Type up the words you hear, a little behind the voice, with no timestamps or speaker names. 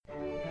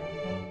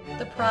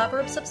The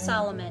Proverbs of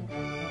Solomon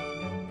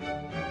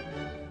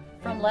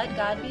from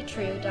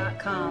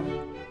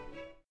LetGodBetrue.com.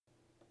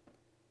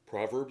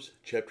 Proverbs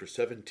chapter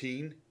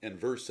 17 and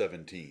verse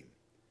 17.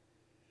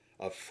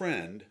 A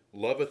friend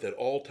loveth at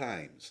all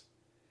times,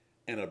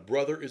 and a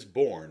brother is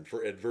born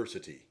for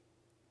adversity.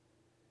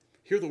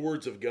 Hear the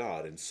words of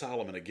God in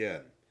Solomon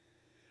again.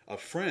 A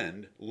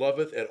friend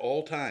loveth at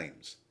all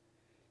times,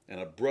 and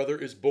a brother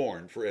is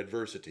born for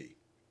adversity.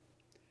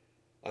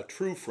 A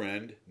true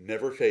friend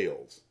never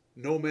fails,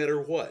 no matter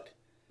what.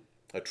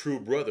 A true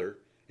brother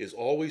is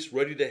always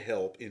ready to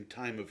help in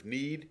time of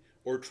need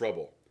or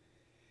trouble.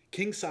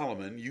 King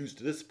Solomon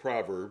used this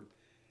proverb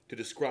to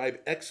describe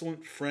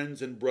excellent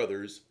friends and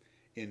brothers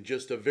in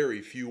just a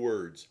very few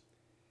words.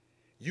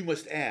 You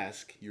must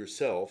ask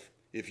yourself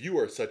if you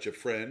are such a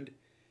friend,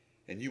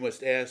 and you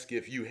must ask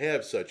if you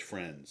have such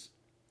friends.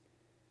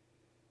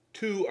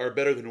 Two are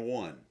better than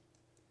one.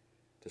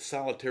 The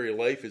solitary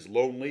life is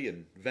lonely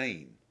and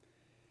vain.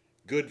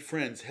 Good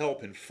friends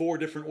help in 4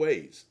 different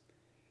ways.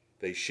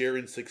 They share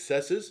in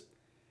successes,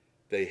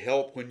 they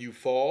help when you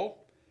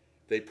fall,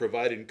 they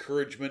provide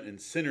encouragement and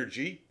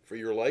synergy for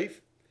your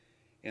life,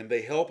 and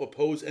they help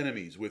oppose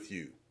enemies with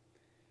you.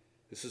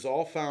 This is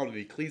all found in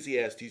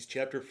Ecclesiastes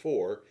chapter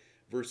 4,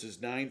 verses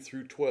 9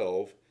 through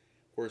 12,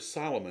 where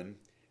Solomon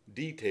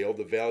detailed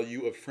the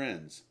value of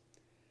friends.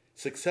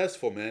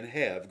 Successful men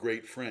have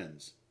great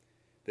friends.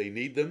 They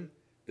need them,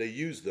 they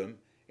use them,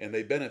 and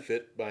they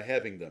benefit by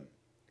having them.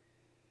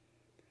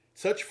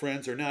 Such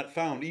friends are not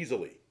found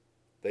easily.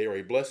 They are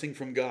a blessing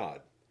from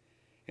God,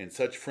 and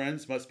such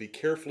friends must be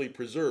carefully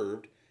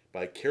preserved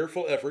by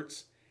careful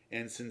efforts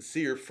and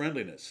sincere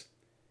friendliness.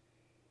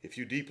 If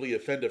you deeply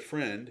offend a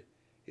friend,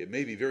 it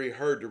may be very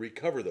hard to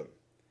recover them.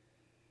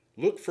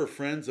 Look for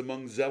friends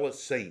among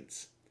zealous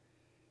saints.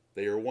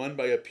 They are won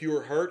by a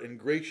pure heart and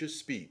gracious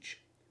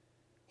speech.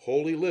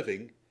 Holy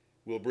living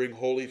will bring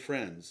holy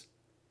friends.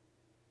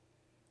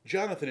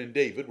 Jonathan and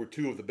David were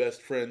 2 of the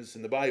best friends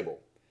in the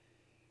Bible.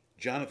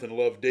 Jonathan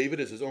loved David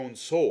as his own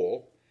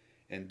soul,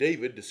 and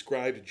David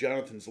described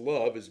Jonathan's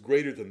love as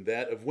greater than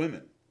that of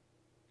women.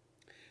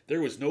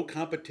 There was no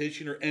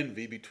competition or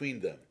envy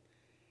between them.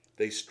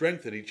 They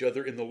strengthened each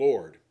other in the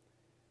Lord.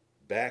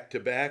 Back to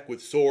back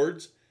with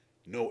swords,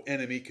 no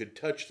enemy could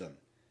touch them.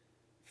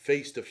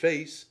 Face to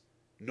face,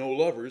 no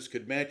lovers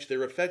could match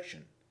their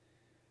affection.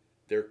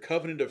 Their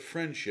covenant of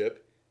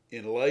friendship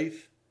in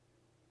life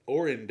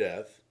or in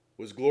death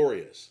was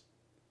glorious.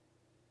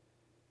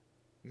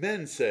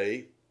 Men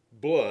say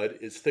blood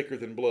is thicker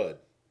than blood,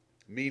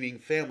 meaning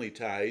family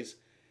ties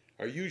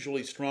are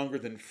usually stronger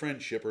than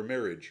friendship or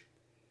marriage.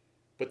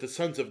 But the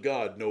sons of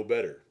God know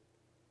better.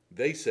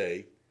 They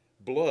say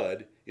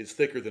blood is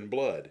thicker than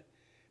blood,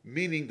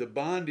 meaning the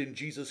bond in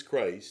Jesus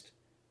Christ,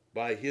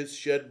 by his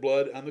shed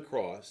blood on the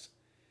cross,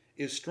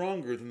 is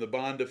stronger than the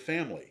bond of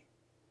family.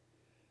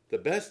 The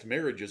best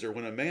marriages are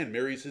when a man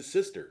marries his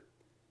sister,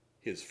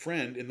 his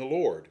friend in the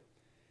Lord,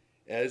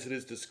 as it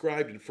is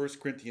described in 1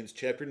 Corinthians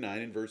chapter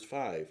 9 and verse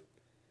 5.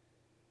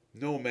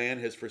 No man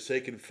has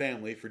forsaken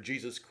family for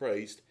Jesus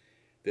Christ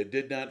that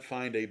did not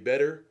find a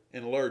better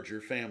and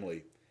larger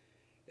family,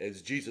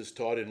 as Jesus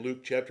taught in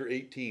Luke chapter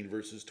 18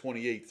 verses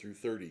 28 through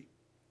 30.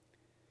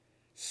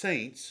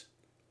 Saints,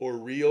 or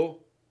real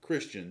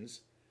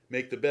Christians,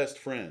 make the best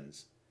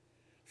friends,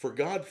 for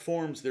God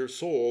forms their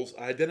souls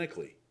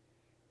identically.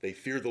 They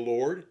fear the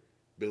Lord,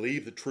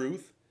 believe the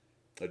truth,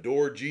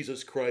 adore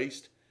Jesus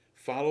Christ,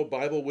 follow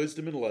Bible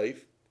wisdom in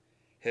life,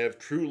 have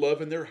true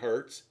love in their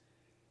hearts,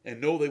 and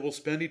know they will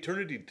spend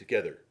eternity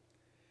together.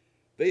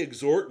 They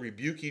exhort and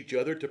rebuke each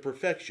other to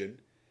perfection,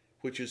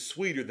 which is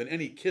sweeter than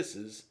any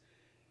kisses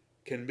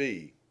can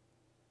be.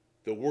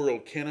 The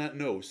world cannot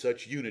know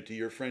such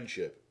unity or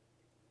friendship.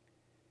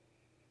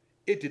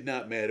 It did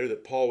not matter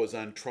that Paul was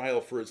on trial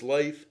for his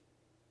life,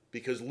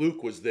 because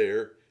Luke was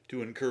there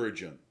to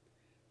encourage him.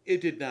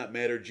 It did not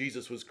matter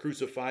Jesus was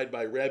crucified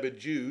by rabid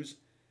Jews.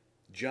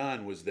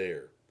 John was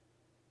there.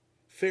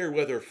 Fair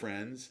weather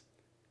friends,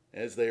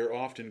 as they are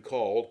often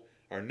called,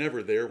 are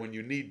never there when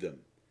you need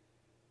them.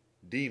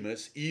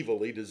 Demas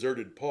evilly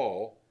deserted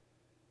Paul,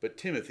 but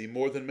Timothy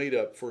more than made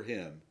up for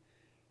him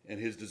and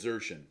his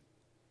desertion.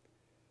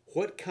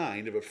 What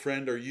kind of a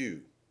friend are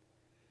you?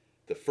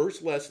 The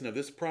first lesson of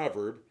this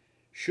proverb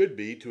should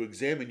be to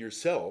examine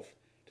yourself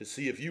to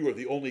see if you are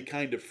the only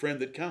kind of friend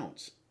that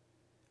counts.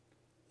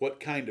 What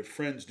kind of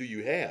friends do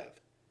you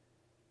have?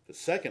 The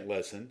second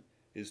lesson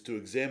is to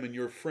examine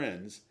your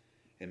friends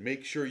and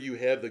make sure you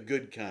have the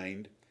good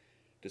kind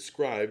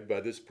described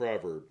by this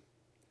proverb.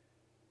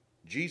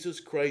 Jesus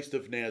Christ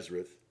of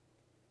Nazareth,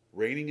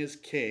 reigning as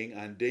king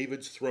on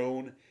David's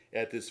throne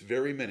at this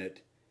very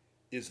minute,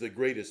 is the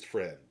greatest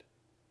friend.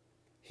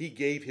 He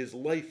gave his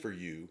life for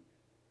you.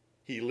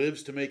 He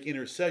lives to make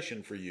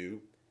intercession for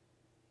you.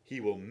 He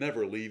will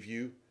never leave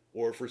you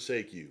or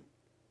forsake you.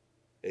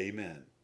 Amen.